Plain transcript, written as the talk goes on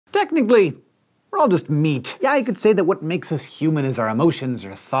technically, we're all just meat. Yeah, you could say that what makes us human is our emotions,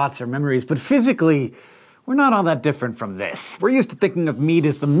 or thoughts, or memories, but physically, we're not all that different from this. We're used to thinking of meat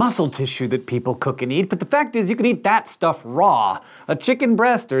as the muscle tissue that people cook and eat, but the fact is you can eat that stuff raw. A chicken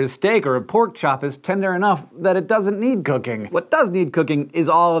breast or a steak or a pork chop is tender enough that it doesn't need cooking. What does need cooking is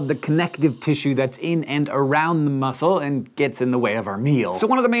all of the connective tissue that's in and around the muscle and gets in the way of our meal. So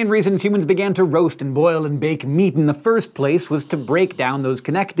one of the main reasons humans began to roast and boil and bake meat in the first place was to break down those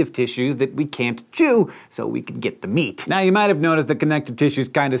connective tissues that we can't chew so we could get the meat. Now you might have noticed that connective tissues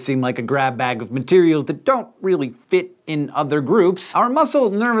kind of seem like a grab bag of materials that don't really fit in other groups. Our muscle,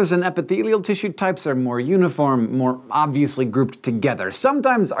 nervous, and epithelial tissue types are more uniform, more obviously grouped together.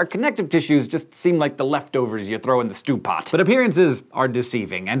 Sometimes our connective tissues just seem like the leftovers you throw in the stew pot. But appearances are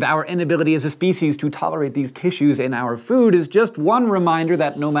deceiving, and our inability as a species to tolerate these tissues in our food is just one reminder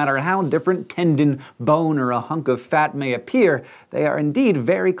that no matter how different tendon, bone, or a hunk of fat may appear, they are indeed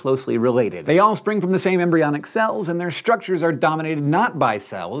very closely related. They all spring from the same embryonic cells, and their structures are dominated not by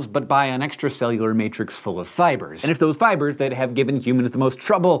cells, but by an extracellular matrix full of fibers. And it's those fibers that have given humans the most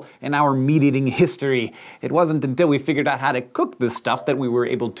trouble in our meat-eating history. It wasn't until we figured out how to cook this stuff that we were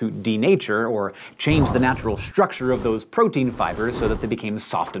able to denature, or change the natural structure of those protein fibers so that they became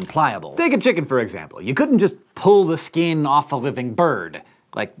soft and pliable. Take a chicken, for example. You couldn't just pull the skin off a living bird.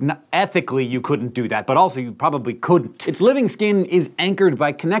 Like, ethically you couldn't do that, but also you probably couldn't. Its living skin is anchored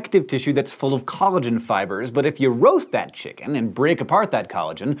by connective tissue that's full of collagen fibers, but if you roast that chicken and break apart that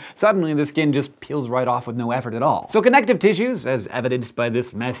collagen, suddenly the skin just peels right off with no effort at all. So connective tissues, as evidenced by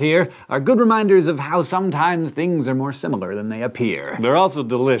this mess here, are good reminders of how sometimes things are more similar than they appear. They're also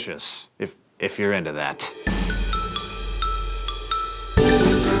delicious, if you're into that.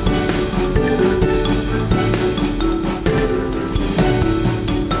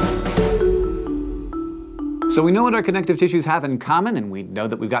 So we know what our connective tissues have in common, and we know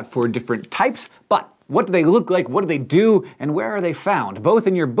that we've got 4 different types, but what do they look like, what do they do, and where are they found, both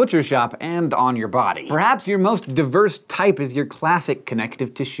in your butcher shop and on your body? Perhaps your most diverse type is your classic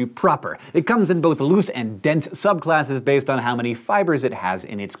connective tissue proper. It comes in both loose and dense subclasses based on how many fibers it has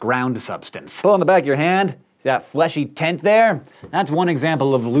in its ground substance. Pull on the back of your hand. See that fleshy tent there? That's one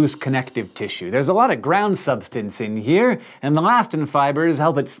example of loose connective tissue. There's a lot of ground substance in here, and the elastin fibers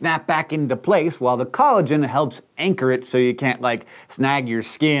help it snap back into place, while the collagen helps anchor it so you can't, like, snag your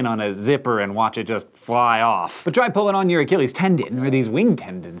skin on a zipper and watch it just fly off. But try pulling on your Achilles tendon, or these wing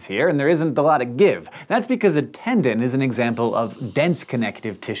tendons here, and there isn't a lot of give. That's because a tendon is an example of dense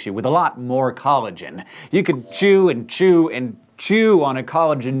connective tissue with a lot more collagen. You could chew and chew and chew on a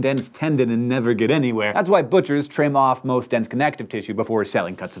collagen-dense tendon and never get anywhere. That's why butchers trim off most dense connective tissue before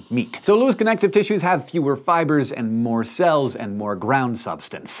selling cuts of meat. So loose connective tissues have fewer fibers and more cells and more ground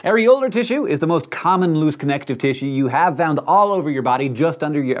substance. Areolar tissue is the most common loose connective tissue you have, found all over your body, just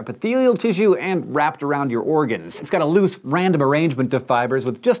under your epithelial tissue and wrapped around your organs. It's got a loose, random arrangement of fibers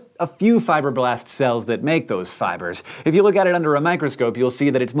with just a few fibroblast cells that make those fibers. If you look at it under a microscope, you'll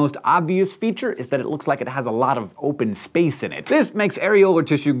see that its most obvious feature is that it looks like it has a lot of open space in it. This makes areolar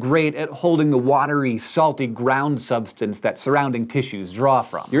tissue great at holding the watery, salty ground substance that surrounding tissues draw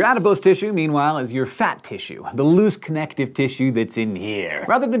from. Your adipose tissue, meanwhile, is your fat tissue, the loose connective tissue that's in here.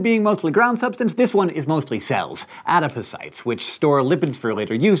 Rather than being mostly ground substance, this one is mostly cells, adipocytes, which store lipids for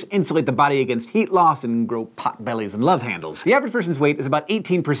later use, insulate the body against heat loss, and grow pot bellies and love handles. The average person's weight is about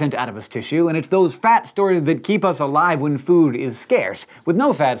 18% adipose tissue, and it's those fat stores that keep us alive when food is scarce. With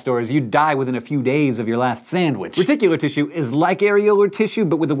no fat stores, you'd die within a few days of your last sandwich. Reticular tissue is like areolar tissue,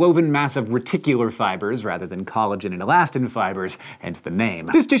 but with a woven mass of reticular fibers rather than collagen and elastin fibers, hence the name.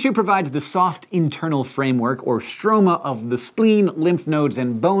 This tissue provides the soft internal framework, or stroma, of the spleen, lymph nodes,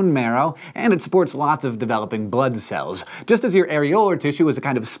 and bone marrow, and it supports lots of developing blood cells. Just as your areolar tissue is a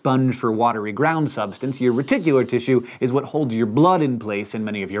kind of sponge for watery ground substance, your reticular tissue is what holds your blood in place in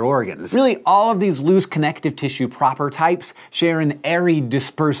many of your organs. Really, all of these loose connective tissue proper types share an airy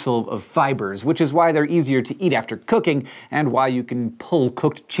dispersal of fibers, which is why they're easier to eat after cooking, and why you can pull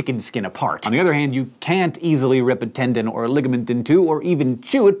cooked chicken skin apart. On the other hand, you can't easily rip a tendon or a ligament in two, or even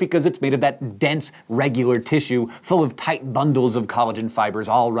chew it, because it's made of that dense, regular tissue full of tight bundles of collagen fibers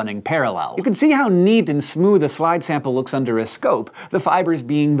all running parallel. You can see how neat and smooth a slide sample looks under a scope, the fibers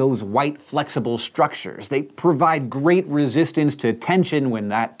being those white, flexible structures. They provide great resistance to tension when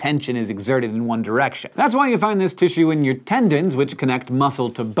that tension is exerted in one direction. That's why you find this tissue in your tendons, which connect muscle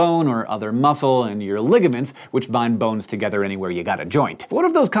to bone or other muscle, and your ligaments, which bind bones together together anywhere you got a joint. But what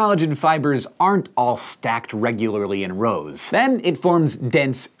if those collagen fibers aren't all stacked regularly in rows? Then it forms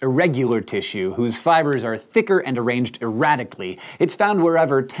dense, irregular tissue, whose fibers are thicker and arranged erratically. It's found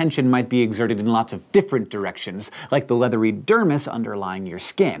wherever tension might be exerted in lots of different directions, like the leathery dermis underlying your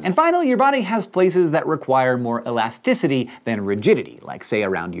skin. And finally, your body has places that require more elasticity than rigidity, like say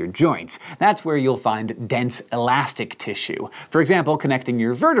around your joints. That's where you'll find dense, elastic tissue. For example, connecting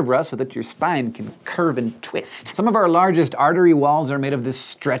your vertebra so that your spine can curve and twist. Some of our largest artery walls are made of this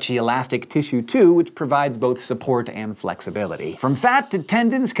stretchy, elastic tissue too, which provides both support and flexibility. From fat to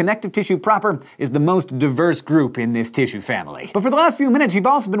tendons, connective tissue proper is the most diverse group in this tissue family. But for the last few minutes, you've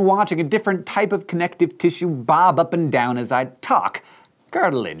also been watching a different type of connective tissue bob up and down as I talk.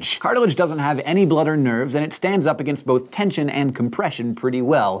 Cartilage. Cartilage doesn't have any blood or nerves, and it stands up against both tension and compression pretty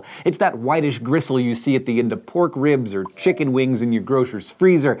well. It's that whitish gristle you see at the end of pork ribs or chicken wings in your grocer's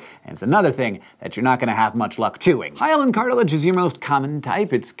freezer, and it's another thing that you're not going to have much luck chewing. Hyaline cartilage is your most common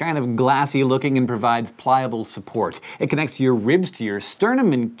type. It's kind of glassy looking and provides pliable support. It connects your ribs to your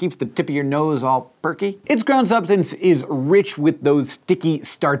sternum and keeps the tip of your nose all perky. Its ground substance is rich with those sticky,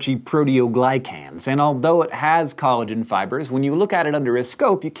 starchy proteoglycans, and although it has collagen fibers, when you look at it under a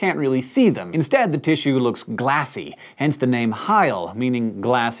scope, you can't really see them. Instead, the tissue looks glassy, hence the name hyle, meaning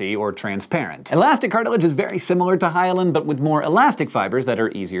glassy or transparent. Elastic cartilage is very similar to hyaline, but with more elastic fibers that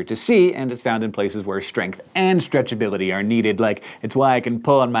are easier to see, and it's found in places where strength and stretchability are needed, like it's why I can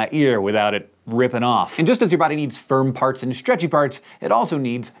pull on my ear without it ripping off. And just as your body needs firm parts and stretchy parts, it also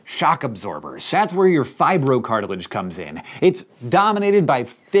needs shock absorbers. That's where your fibro cartilage comes in. It's dominated by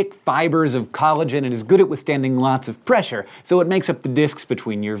thick fibers of collagen and is good at withstanding lots of pressure, so it makes up the discs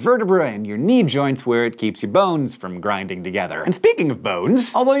between your vertebra and your knee joints where it keeps your bones from grinding together. And speaking of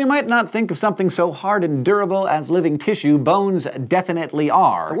bones, although you might not think of something so hard and durable as living tissue, bones definitely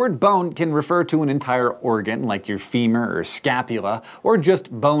are. The word bone can refer to an entire organ, like your femur or scapula, or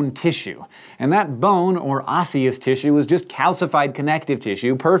just bone tissue. And that bone, or osseous tissue, is just calcified connective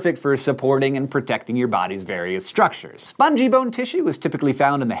tissue, perfect for supporting and protecting your body's various structures. Spongy bone tissue is typically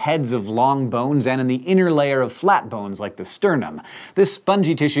found in the heads of long bones and in the inner layer of flat bones like the sternum. This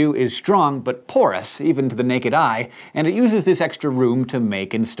spongy tissue is strong but porous, even to the naked eye, and it uses this extra room to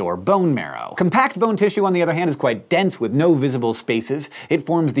make and store bone marrow. Compact bone tissue, on the other hand, is quite dense with no visible spaces. It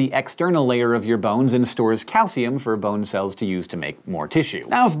forms the external layer of your bones and stores calcium for bone cells to use to make more tissue.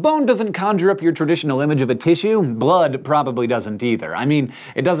 Now, if bone doesn't conjure up your traditional image of a tissue, blood probably doesn't either. I mean,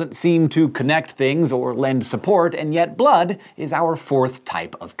 it doesn't seem to connect things or lend support, and yet blood is our fourth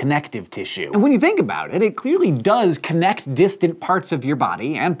type of connective tissue. And when you think about it, it clearly does connect distant parts of your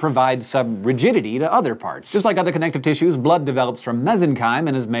body and provides some rigidity to other parts. Just like other connective tissues, blood develops from mesenchyme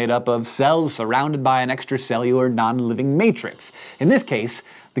and is made up of cells surrounded by an extracellular non-living matrix. In this case,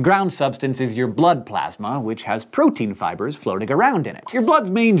 the ground substance is your blood plasma, which has protein fibers floating around in it. Your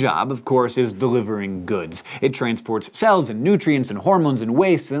blood's main job, of course, is delivering goods. It transports cells and nutrients and hormones and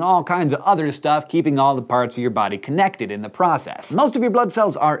wastes and all kinds of other stuff, keeping all the parts of your body connected in the process. Most of your blood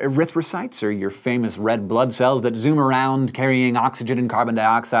cells are erythrocytes, or your famous red blood cells that zoom around carrying oxygen and carbon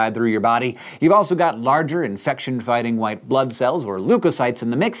dioxide through your body. You've also got larger infection-fighting white blood cells, or leukocytes, in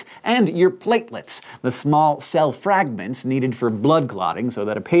the mix, and your platelets, the small cell fragments needed for blood clotting so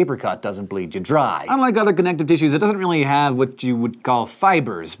that a paper cut doesn't bleed you dry. Unlike other connective tissues, it doesn't really have what you would call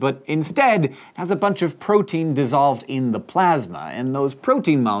fibers, but instead it has a bunch of protein dissolved in the plasma, and those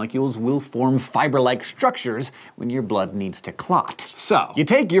protein molecules will form fiber-like structures when your blood needs to clot. So, you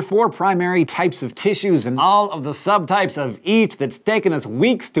take your four primary types of tissues and all of the subtypes of each that's taken us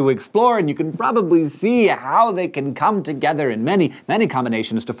weeks to explore, and you can probably see how they can come together in many, many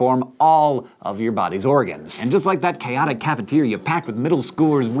combinations to form all of your body's organs. And just like that chaotic cafeteria packed with middle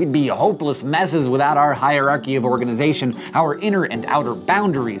schoolers, we'd be hopeless messes without our hierarchy of organization, our inner and outer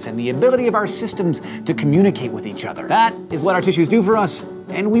boundaries, and the ability of our systems to communicate with each other. That is what our tissues do for us,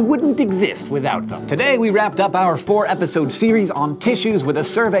 and we wouldn't exist without them. Today we wrapped up our 4-episode series on tissues with a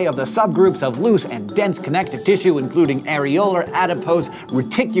survey of the subgroups of loose and dense connective tissue, including areolar, adipose,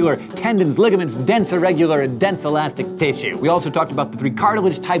 reticular, tendons, ligaments, dense irregular, and dense elastic tissue. We also talked about the 3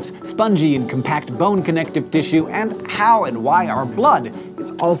 cartilage types, spongy and compact bone connective tissue, and how and why our blood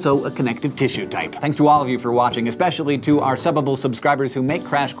is also a connective tissue type. Thanks to all of you for watching, especially to our Subbable subscribers who make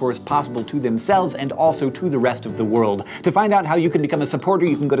Crash Course possible to themselves and also to the rest of the world. To find out how you can become a supporter,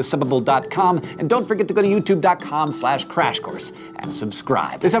 you can go to Subbable.com, and don't forget to go to YouTube.com/crashcourse and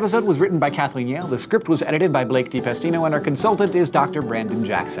subscribe. This episode was written by Kathleen Yale, the script was edited by Blake DiPestino, and our consultant is Dr. Brandon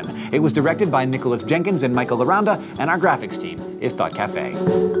Jackson. It was directed by Nicholas Jenkins and Michael Aranda, and our graphics team is Thought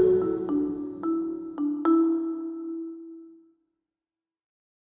Cafe.